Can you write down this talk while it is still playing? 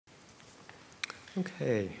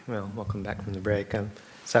Okay, well, welcome back from the break.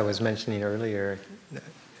 So I was mentioning earlier,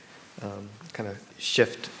 kind of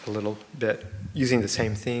shift a little bit, using the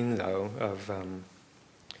same theme though, of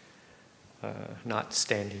not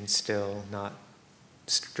standing still, not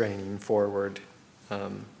straining forward,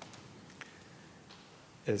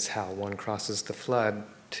 is how one crosses the flood,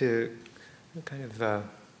 to kind of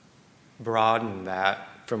broaden that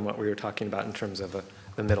from what we were talking about in terms of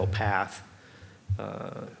the middle path.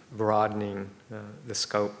 Broadening the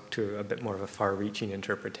scope to a bit more of a far-reaching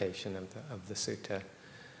interpretation of the sutta,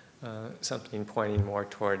 something pointing more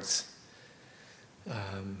towards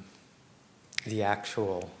the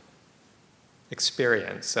actual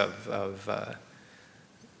experience of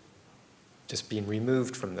just being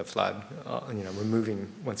removed from the flood,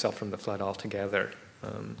 removing oneself from the flood altogether,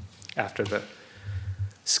 after the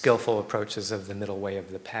skillful approaches of the middle way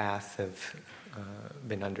of the path have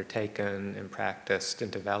been undertaken and practiced and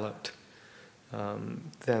developed,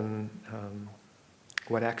 then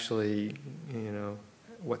what actually,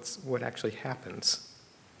 what actually happens?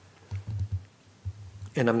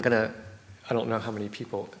 And I don't know how many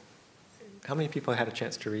people had a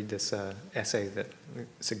chance to read this essay that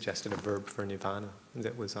suggested a verb for nirvana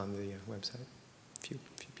that was on the website? A few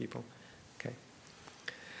people. Okay.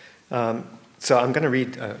 So I'm going to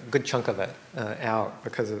read a good chunk of it out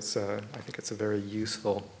because I think it's a very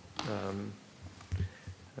useful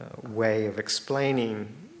way of explaining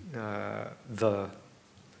the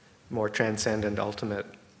more transcendent, ultimate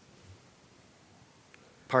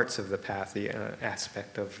parts of the path, the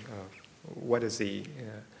aspect of what is the,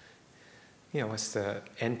 what's the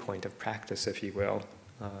end point of practice, if you will.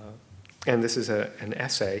 And this is an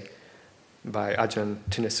essay by Ajahn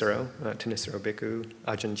Thanissaro Bhikkhu,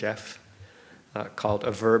 Ajahn Jeff, called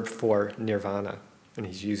A Verb for Nirvana. And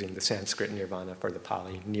he's using the Sanskrit nirvana for the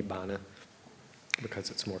Pali nibbana because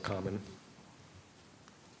it's more common.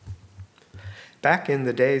 Back in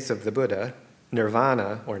the days of the Buddha,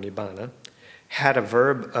 nirvana, or nibbana, had a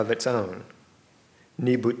verb of its own,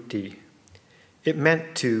 nibbutthi. It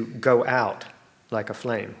meant to go out like a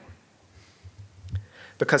flame.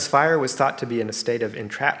 Because fire was thought to be in a state of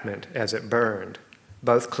entrapment as it burned,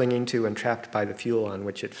 both clinging to and trapped by the fuel on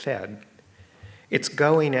which it fed, its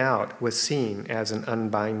going out was seen as an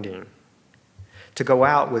unbinding. To go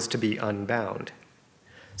out was to be unbound.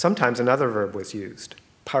 Sometimes another verb was used,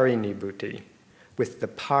 parinibbuti, with the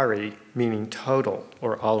pari meaning total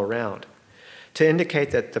or all around, to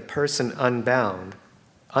indicate that the person unbound,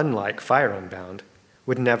 unlike fire unbound,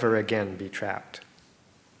 would never again be trapped.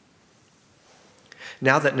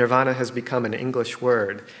 Now that nirvana has become an English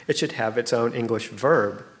word, it should have its own English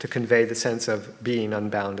verb to convey the sense of being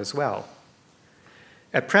unbound as well.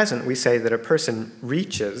 At present, we say that a person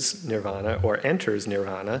reaches nirvana or enters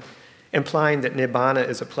nirvana, implying that nibbana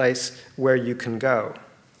is a place where you can go.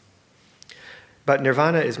 But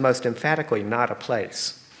nirvana is most emphatically not a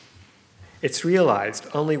place. It's realized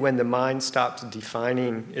only when the mind stops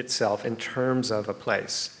defining itself in terms of a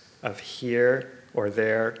place, of here or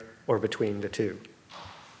there or between the two.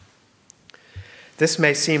 This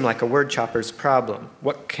may seem like a word chopper's problem.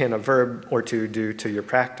 What can a verb or two do to your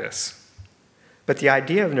practice? But the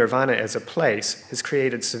idea of nirvana as a place has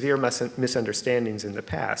created severe misunderstandings in the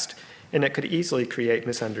past, and it could easily create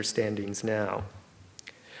misunderstandings now.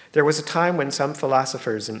 There was a time when some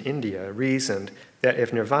philosophers in India reasoned that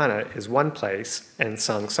if nirvana is one place and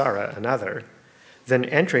samsara another, then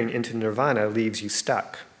entering into nirvana leaves you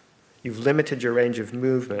stuck. You've limited your range of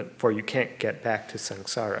movement, for you can't get back to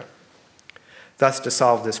samsara. Thus, to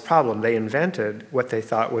solve this problem, they invented what they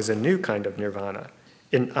thought was a new kind of nirvana,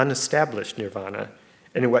 an unestablished nirvana,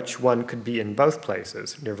 in which one could be in both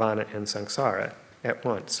places, nirvana and samsara, at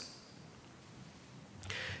once.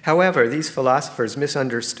 However, these philosophers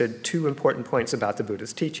misunderstood two important points about the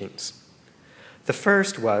Buddha's teachings. The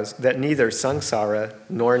first was that neither samsara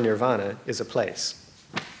nor nirvana is a place.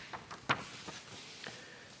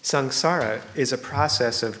 Samsara is a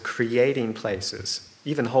process of creating places,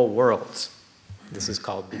 even whole worlds. This is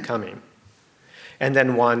called becoming. And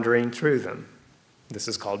then wandering through them. This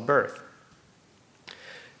is called birth.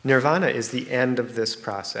 Nirvana is the end of this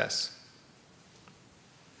process.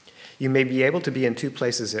 You may be able to be in two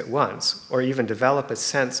places at once, or even develop a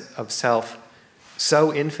sense of self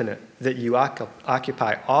so infinite that you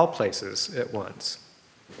occupy all places at once.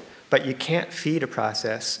 But you can't feed a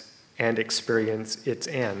process and experience its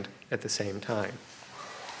end at the same time.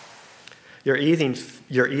 You're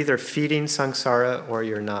either feeding samsara or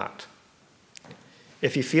you're not.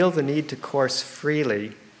 If you feel the need to course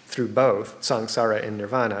freely through both samsara and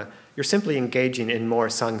nirvana, you're simply engaging in more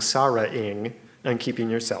samsara-ing and keeping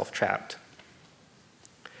yourself trapped.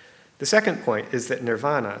 The second point is that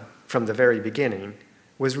nirvana, from the very beginning,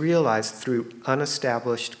 was realized through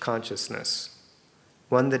unestablished consciousness,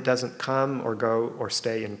 one that doesn't come or go or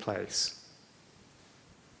stay in place.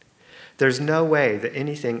 There's no way that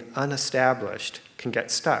anything unestablished can get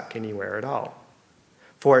stuck anywhere at all,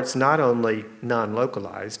 for it's not only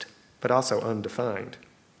non-localized, but also undefined.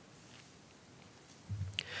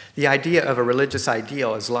 The idea of a religious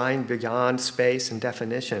ideal as lying beyond space and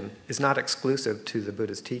definition is not exclusive to the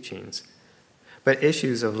Buddha's teachings, but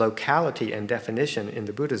issues of locality and definition in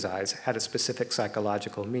the Buddha's eyes had a specific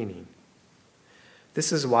psychological meaning.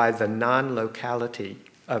 This is why the non-locality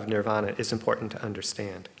of nirvana is important to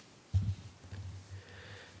understand.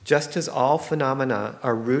 Just as all phenomena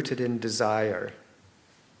are rooted in desire,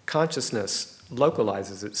 consciousness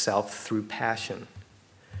localizes itself through passion.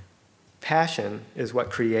 Passion is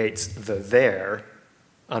what creates the there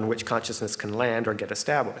on which consciousness can land or get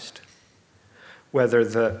established. Whether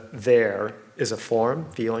the there is a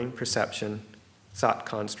form, feeling, perception, thought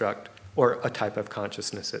construct, or a type of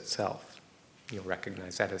consciousness itself. You'll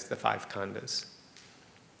recognize that as the 5 khandhas.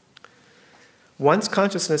 Once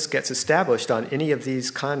consciousness gets established on any of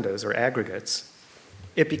these khandhas or aggregates,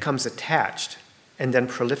 it becomes attached and then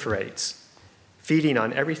proliferates, feeding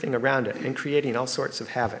on everything around it and creating all sorts of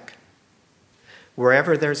havoc.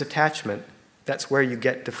 Wherever there's attachment, that's where you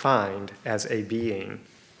get defined as a being.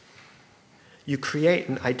 You create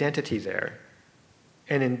an identity there,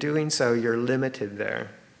 and in doing so, you're limited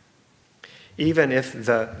there. Even if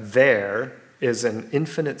the there is an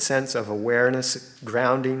infinite sense of awareness,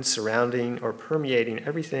 grounding, surrounding, or permeating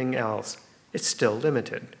everything else, it's still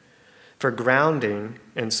limited. For grounding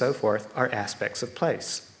and so forth are aspects of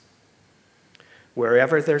place.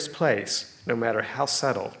 Wherever there's place, no matter how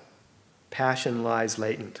subtle, passion lies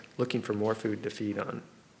latent, looking for more food to feed on.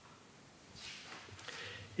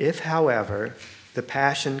 If, however, the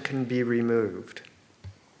passion can be removed,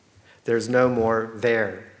 there's no more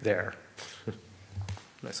there.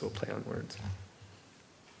 Nice little play on words.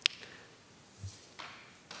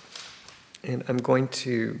 And I'm going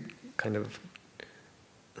to kind of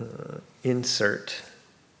insert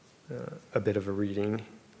a bit of a reading.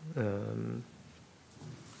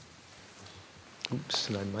 Oops,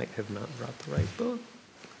 and I might have not brought the right book.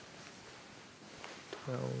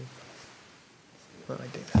 12. Well, I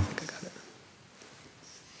think I got it.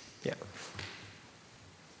 Yeah.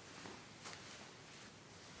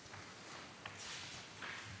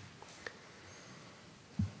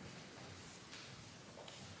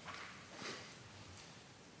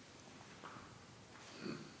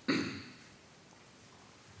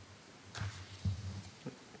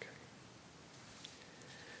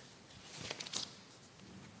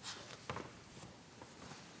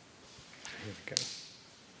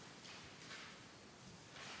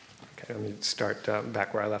 Let me start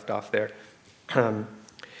back where I left off there.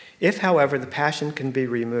 If, however, the passion can be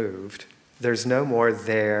removed, there's no more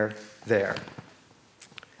there.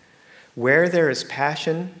 Where there is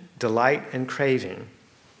passion, delight, and craving,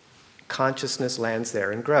 consciousness lands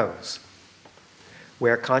there and grows.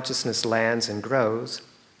 Where consciousness lands and grows,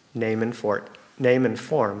 name and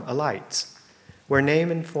form alights. Where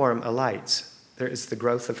name and form alights, there is the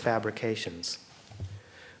growth of fabrications.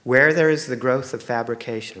 Where there is the growth of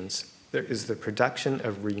fabrications, there is the production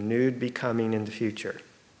of renewed becoming in the future.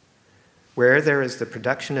 Where there is the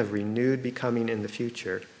production of renewed becoming in the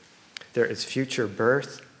future, there is future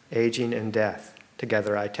birth, aging, and death,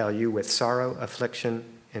 together, I tell you, with sorrow, affliction,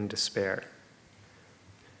 and despair.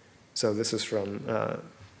 So this is from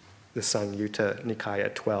the Samyutta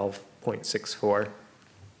Nikaya 12.64.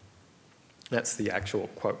 That's the actual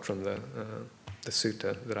quote from the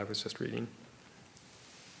sutta that I was just reading.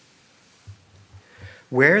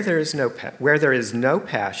 Where there is no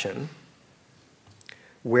passion,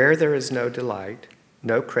 where there is no delight,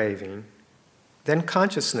 no craving, then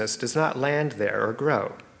consciousness does not land there or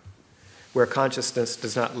grow. Where consciousness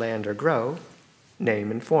does not land or grow,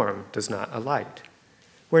 name and form does not alight.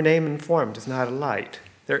 Where name and form does not alight,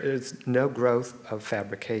 there is no growth of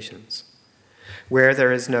fabrications. Where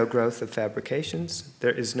there is no growth of fabrications,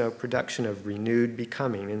 there is no production of renewed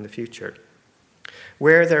becoming in the future.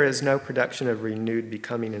 Where there is no production of renewed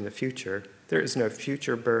becoming in the future, there is no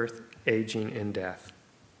future birth, aging, and death.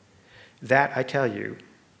 That, I tell you,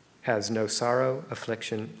 has no sorrow,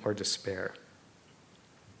 affliction, or despair.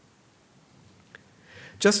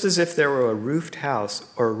 Just as if there were a roofed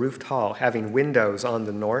house or a roofed hall having windows on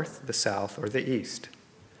the north, the south, or the east.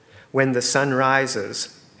 When the sun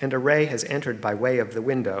rises and a ray has entered by way of the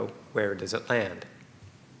window, where does it land?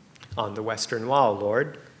 On the western wall,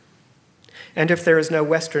 Lord. And if there is no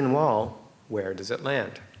western wall, where does it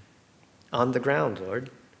land? On the ground, Lord.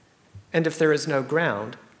 And if there is no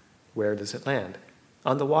ground, where does it land?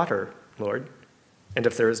 On the water, Lord. And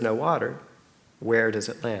if there is no water, where does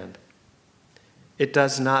it land? It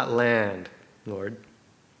does not land, Lord.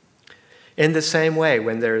 In the same way,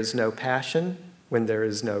 when there is no passion, when there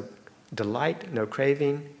is no delight, no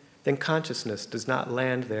craving, then consciousness does not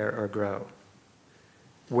land there or grow.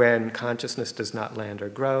 When consciousness does not land or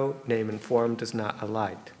grow, name and form does not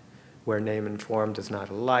alight. Where name and form does not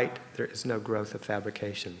alight, there is no growth of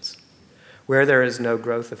fabrications. Where there is no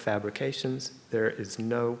growth of fabrications, there is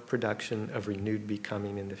no production of renewed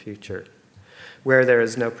becoming in the future. Where there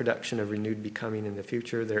is no production of renewed becoming in the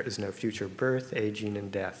future, there is no future birth, aging,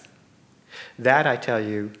 and death. That, I tell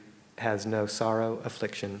you, has no sorrow,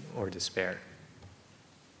 affliction, or despair.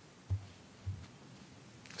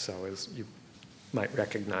 So as you might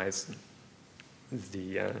recognize,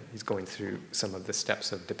 he's going through some of the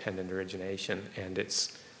steps of dependent origination, and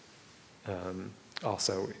it's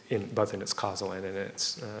also both in its causal and in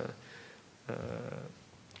its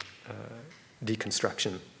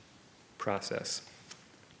deconstruction process.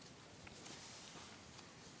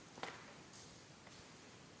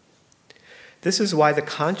 This is why the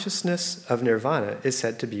consciousness of nirvana is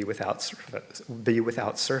said to be without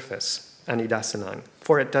surface, anidasanang,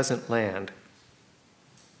 for it doesn't land.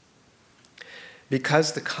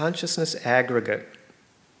 Because the consciousness aggregate,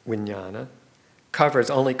 vijnana,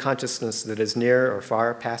 covers only consciousness that is near or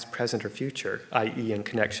far, past, present, or future, i.e. in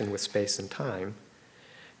connection with space and time,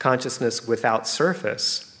 consciousness without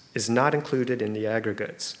surface is not included in the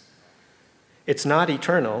aggregates. It's not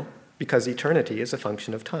eternal because eternity is a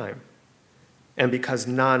function of time. And because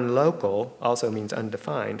non-local also means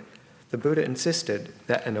undefined, the Buddha insisted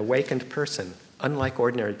that an awakened person, unlike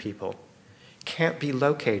ordinary people, can't be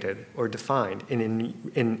located or defined in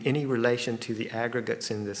any relation to the aggregates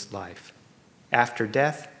in this life. After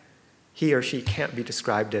death, he or she can't be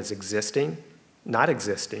described as existing, not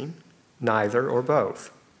existing, neither or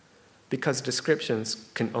both, because descriptions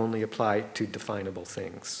can only apply to definable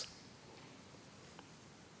things.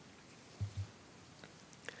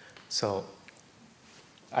 So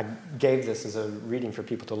I gave this as a reading for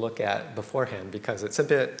people to look at beforehand because it's a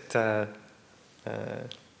bit, it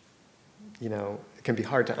can be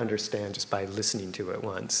hard to understand just by listening to it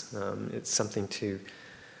once. It's something to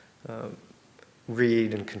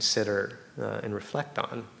read and consider and reflect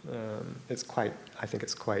on. I think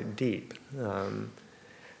it's quite deep.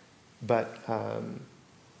 But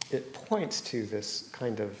it points to this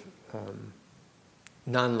kind of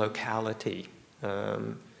non-locality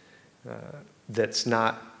that's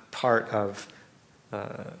not part of,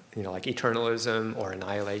 like eternalism or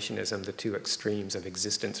annihilationism, the two extremes of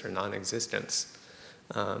existence or non-existence,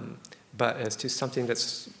 but as to something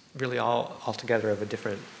that's really altogether of a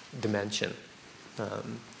different dimension.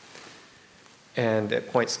 And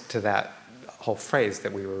it points to that whole phrase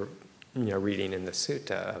that we were, reading in the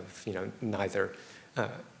sutta of, neither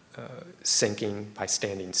sinking by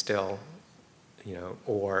standing still,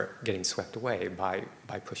 or getting swept away by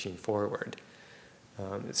pushing forward.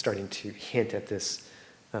 It's starting to hint at this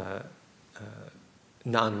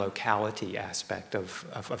non-locality aspect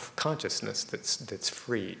of consciousness that's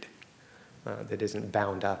freed, that isn't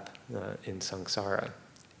bound up in samsara,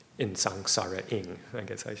 ing, I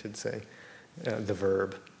guess I should say, the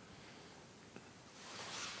verb.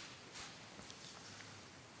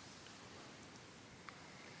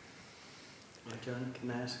 John, can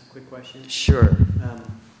I ask a quick question? Sure.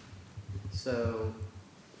 So,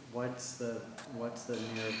 what's the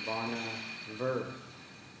nirvana verb?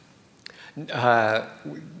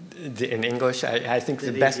 In English, I think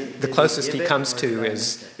the closest he comes to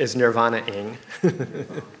is nirvana ing.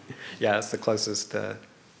 Yeah, it's the closest. I'm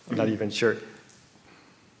not even sure.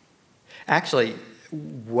 Actually,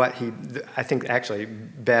 I think actually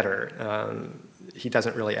better. He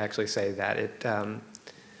doesn't really actually say that.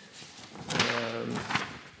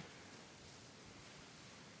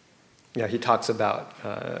 He talks about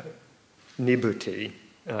nibbuti,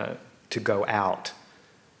 to go out,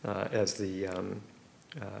 as the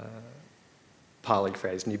Pali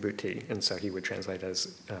phrase, nibbuti, and so he would translate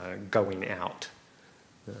as going out,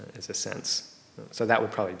 as a sense. So that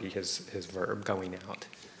would probably be his verb, going out.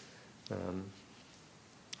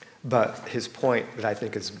 But his point that I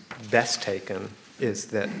think is best taken is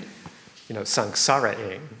that,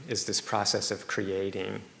 samsara-ing is this process of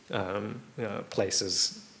creating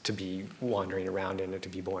places to be wandering around in or to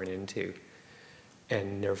be born into.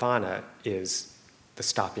 And nirvana is the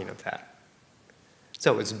stopping of that.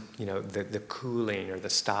 So it's, the cooling or the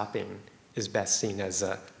stopping is best seen as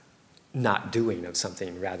a not doing of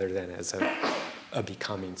something rather than as a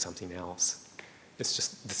becoming something else. It's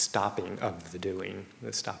just the stopping of the doing,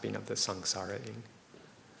 the stopping of the samsaraing.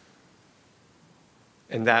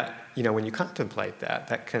 And that, when you contemplate that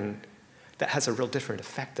has a real different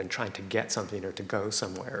effect than trying to get something or to go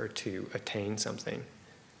somewhere or to attain something.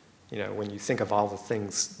 When you think of all the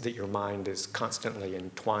things that your mind is constantly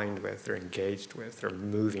entwined with or engaged with or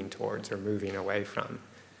moving towards or moving away from,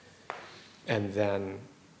 and then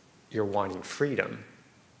you're wanting freedom,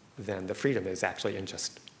 then the freedom is actually in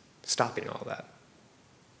just stopping all that.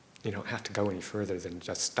 You don't have to go any further than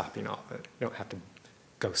just stopping all of it. You don't have to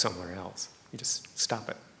go somewhere else. You just stop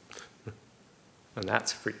it. And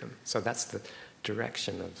that's freedom. So that's the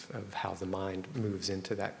direction of how the mind moves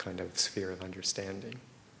into that kind of sphere of understanding.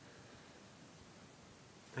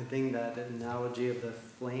 I think that analogy of the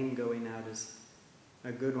flame going out is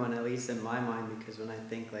a good one, at least in my mind, because when I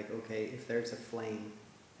think like, okay, if there's a flame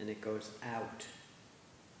and it goes out,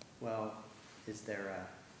 well, is there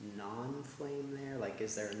a non-flame there? Like,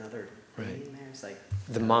 is there another thing there? It's like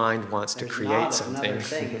the mind wants to create something. Another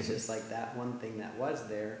thing. It's just like that one thing that was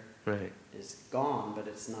there is gone, but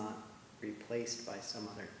it's not replaced by some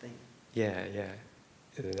other thing. Yeah.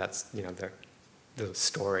 That's the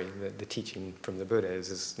story, the teaching from the Buddha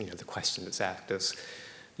is the question that's asked is,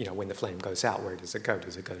 when the flame goes out, where does it go?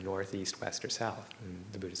 Does it go north, east, west, or south? And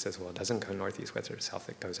the Buddha says, well, it doesn't go north, east, west, or south.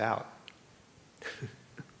 It goes out.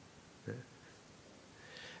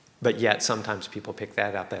 But yet, sometimes people pick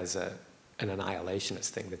that up as an annihilationist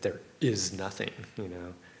thing, that there is nothing,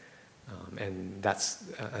 and that's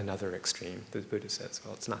another extreme. The Buddha says,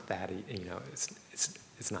 well, it's not that,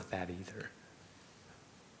 it's not that either.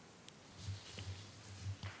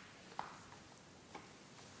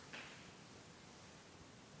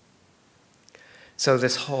 So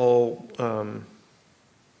this whole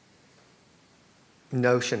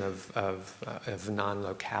notion of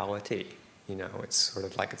non-locality, it's sort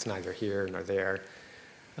of like it's neither here nor there,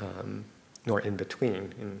 nor in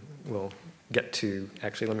between. And we'll get to,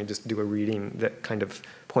 actually, let me just do a reading that kind of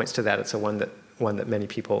points to that. It's one that many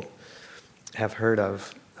people have heard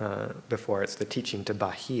of before. It's the teaching to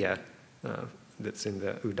Bhikkhu that's in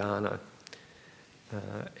the Udana.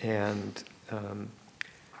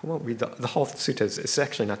 I won't read the whole sutta. It's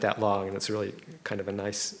actually not that long, and it's really kind of a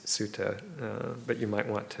nice sutta, but you might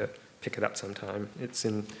want to pick it up sometime. It's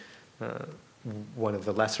in one of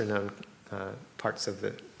the lesser-known parts of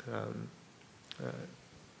the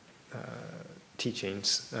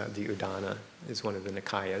teachings. The Udana is one of the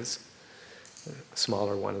Nikayas, a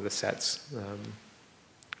smaller one of the sets.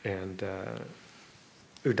 And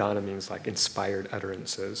Udana means like inspired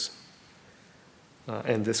utterances.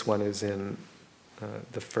 And this one is in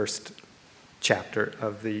the first chapter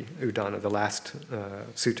of the Udana, the last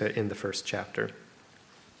sutta in the first chapter.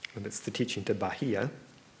 And it's the teaching to Bhikkhu.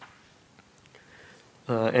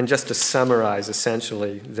 And just to summarize,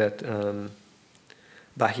 essentially, that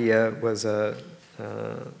Bhikkhu was a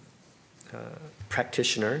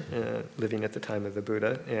practitioner living at the time of the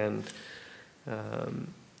Buddha, and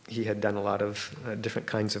he had done a lot of different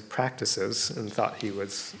kinds of practices and thought he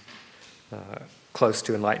was close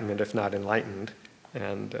to enlightenment, if not enlightened.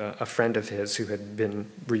 And a friend of his who had been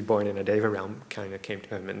reborn in a Deva realm kind of came to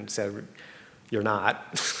him and said, "You're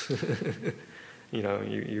not.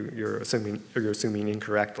 You're assuming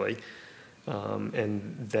incorrectly."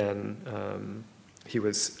 And then he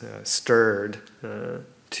was stirred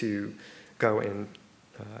to go and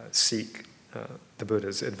seek the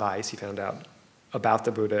Buddha's advice. He found out about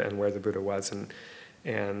the Buddha and where the Buddha was,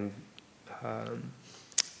 and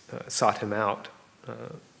sought him out.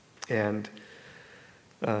 And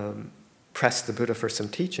pressed the Buddha for some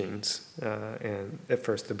teachings. And at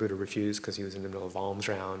first the Buddha refused because he was in the middle of alms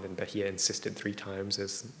round, and Bhikkhu insisted 3 times,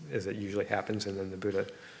 as it usually happens. And then the Buddha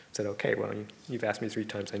said, "Okay, well, you've asked me 3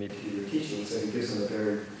 times, I need to give you your teachings." So he gives him a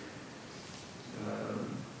very,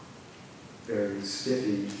 very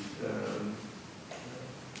spiffy,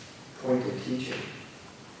 pointed teaching.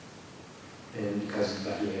 And because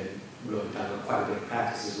Bhikkhu had really done quite a bit of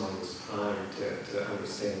practice, his mind was primed to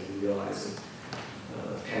understand and realize and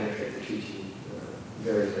penetrate the teaching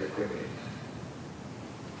very, very quickly.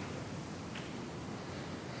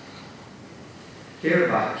 Herein,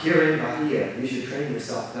 Bhikkhu, you should train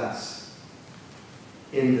yourself thus.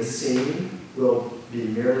 In the seen will be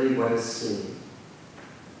merely what is seen.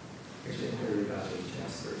 Actually, I'm going to read about it in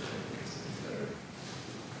Jasper. I think it's better.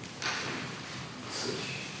 Switch.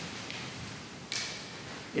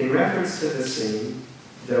 In reference to the seen,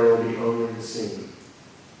 there will be only the seen.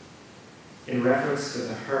 In reference to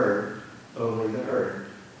the heard, only the heard.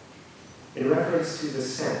 In reference to the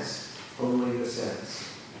sense, only the sense.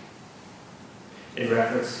 In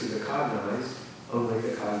reference to the cognized, only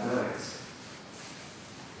the cognized.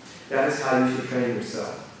 That is how you should train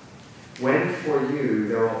yourself. When for you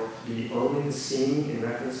there will be only the seen in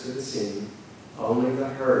reference to the seen, only the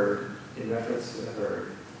heard in reference to the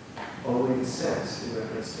heard, only the sense in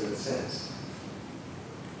reference to the sense,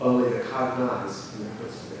 only the cognized in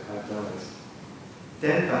reference to the cognized,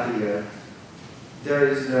 then Bhakya, there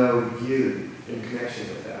is no you in connection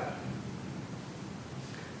with that.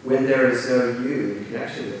 When there is no you in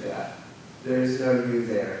connection with that, there is no you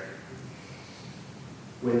there.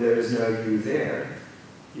 When there is no you there,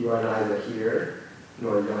 you are neither here,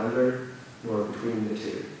 nor yonder, nor between the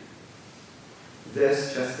two.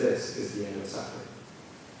 This, just this, is the end of suffering.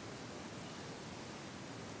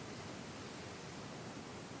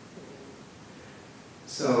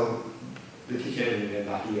 So, the teacher in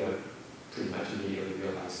Bhakya pretty much immediately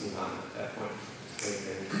realized Nibbana at that point. He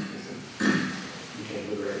became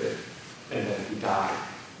liberated. And then he died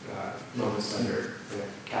moments later, and a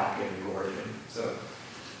cow came and gored him. So,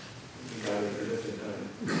 he got it just in time.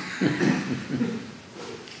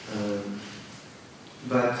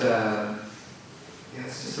 Yeah,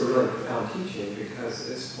 it's just a really profound teaching because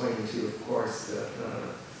it's pointing to, of course,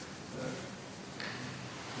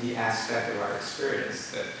 the aspect of our experience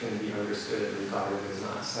that can be understood and regarded as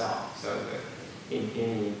not self. So that in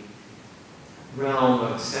any realm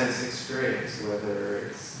of sense experience, whether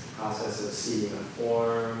it's the process of seeing a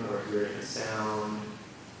form or hearing a sound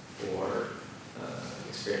or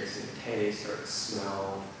experiencing a taste or a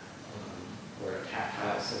smell or a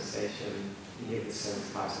tactile sensation, any of the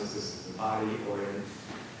five senses of the body, or in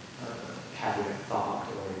having a thought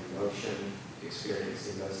or an emotion,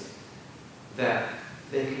 experiencing those, that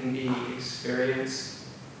they can be experienced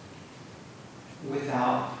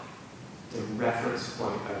without the reference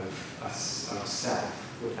point of self,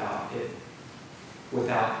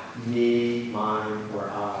 without me, mine, or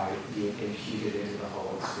I being imputed into the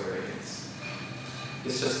whole experience.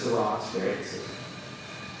 It's just the raw experience of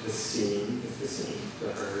the seen is the seen,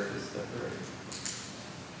 the heard is the heard.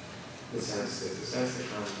 The sense is the sense, the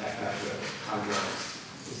contact, the cognized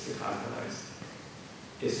is the cognized.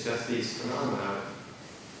 It's just these phenomena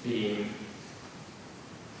being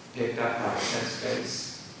picked up by sense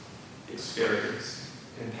base, experienced,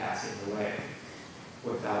 and passing away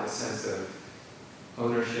without a sense of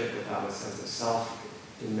ownership, without a sense of self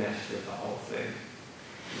enmeshed with the whole thing.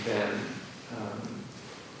 Then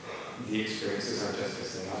the experiences are just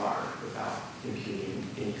as they are, without imputing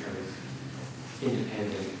any kind of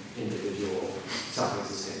independent, individual,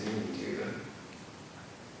 self-existent meaning to them.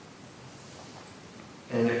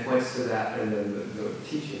 And it points to that, and then the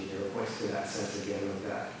teaching here points to that sense again of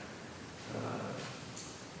that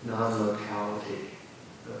non-locality.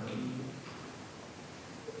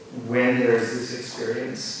 When there's this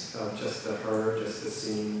experience of just the heard, just the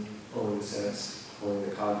seen, only the sense, only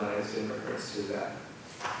the cognized in reference to that,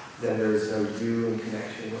 then there is no you in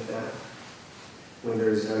connection with that. When there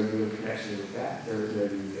is no you in connection with that, there is no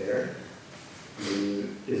you there. There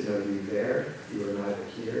is no you there. You are neither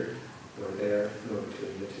here, nor there, nor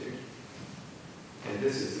between the two. And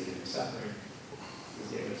this is the end of suffering. This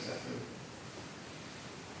is the end of suffering.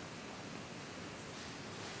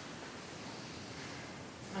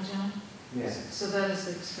 Ajahn? Yes. So that is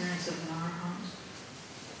the experience of an arhat?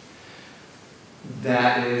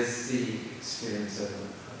 That is the experience of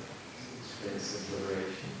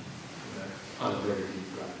liberation on a very deep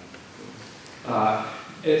level.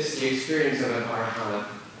 It's the experience of an arhat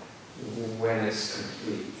when it's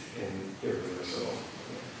complete and irreversible.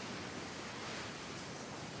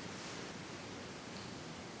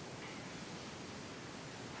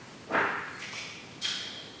 I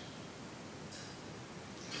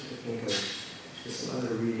think of some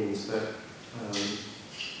other readings, but I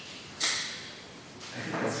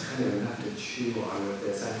think that's kind of enough to chew on with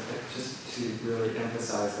this. I think just to really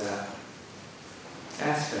emphasize that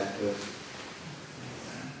aspect of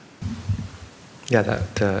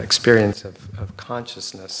that experience of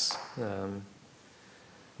consciousness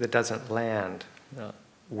that doesn't land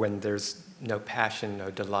when there's no passion,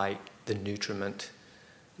 no delight, the nutriment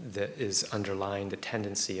that is underlying the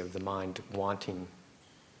tendency of the mind wanting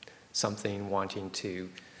something, wanting to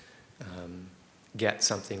get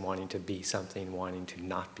something, wanting to be something, wanting to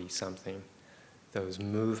not be something. Those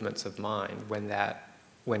movements of mind,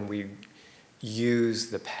 when we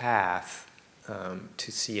use the path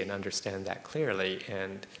to see and understand that clearly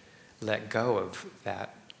and let go of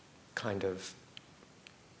that kind of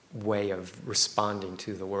way of responding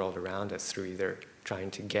to the world around us through either trying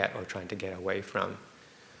to get or trying to get away from,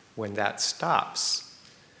 when that stops,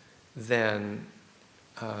 then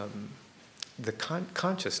the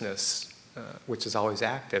consciousness, which is always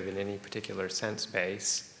active in any particular sense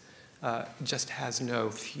base, just has no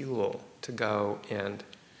fuel to go and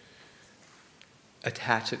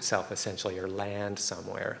attach itself essentially or land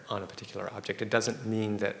somewhere on a particular object. It doesn't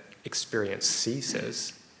mean that experience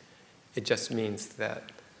ceases. It just means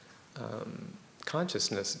that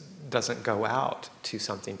consciousness doesn't go out to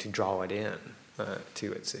something to draw it in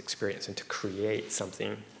to its experience and to create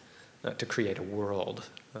something, to create a world,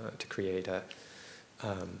 to create a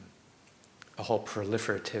whole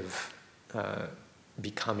proliferative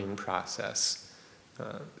becoming process,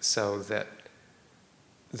 so that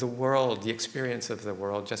the world, the experience of the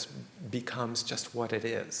world, just becomes just what it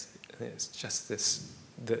is. It's just this,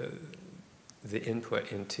 the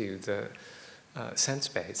input into the sense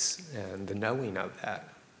base and the knowing of that,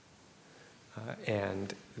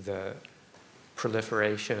 and the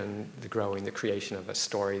proliferation, the growing, the creation of a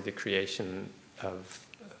story, the creation of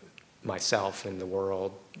myself in the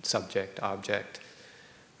world, subject, object,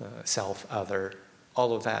 self, other,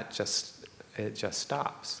 all of that it just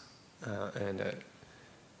stops.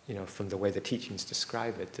 From the way the teachings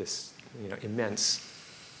describe it, this immense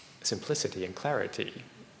simplicity and clarity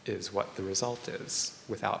is what the result is,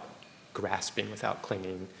 without grasping, without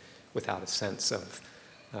clinging, without a sense of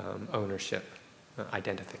ownership,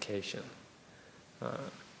 identification.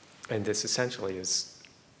 And this essentially is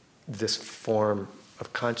this form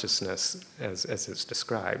of consciousness, as it's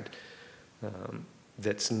described,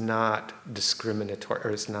 that's not discriminatory,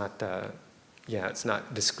 or it's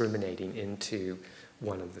not discriminating into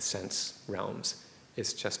one of the sense realms.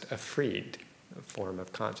 It's just a freed form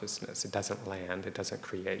of consciousness. It doesn't land, it doesn't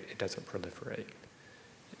create, it doesn't proliferate.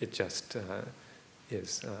 It just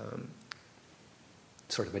is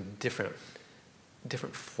sort of a different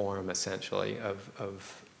form, essentially,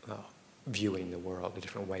 of viewing the world, a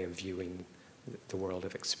different way of viewing the world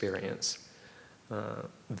of experience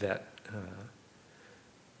that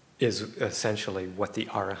is essentially what the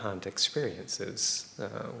arahant experiences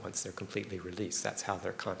once they're completely released. That's how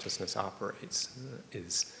their consciousness operates,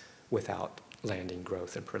 is without landing,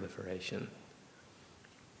 growth, and proliferation.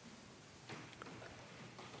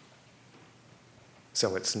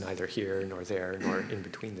 So it's neither here nor there nor in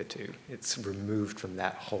between the two. It's removed from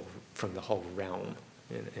the whole realm,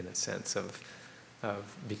 in a sense of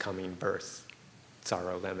becoming birth,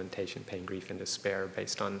 sorrow, lamentation, pain, grief, and despair,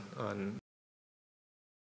 based on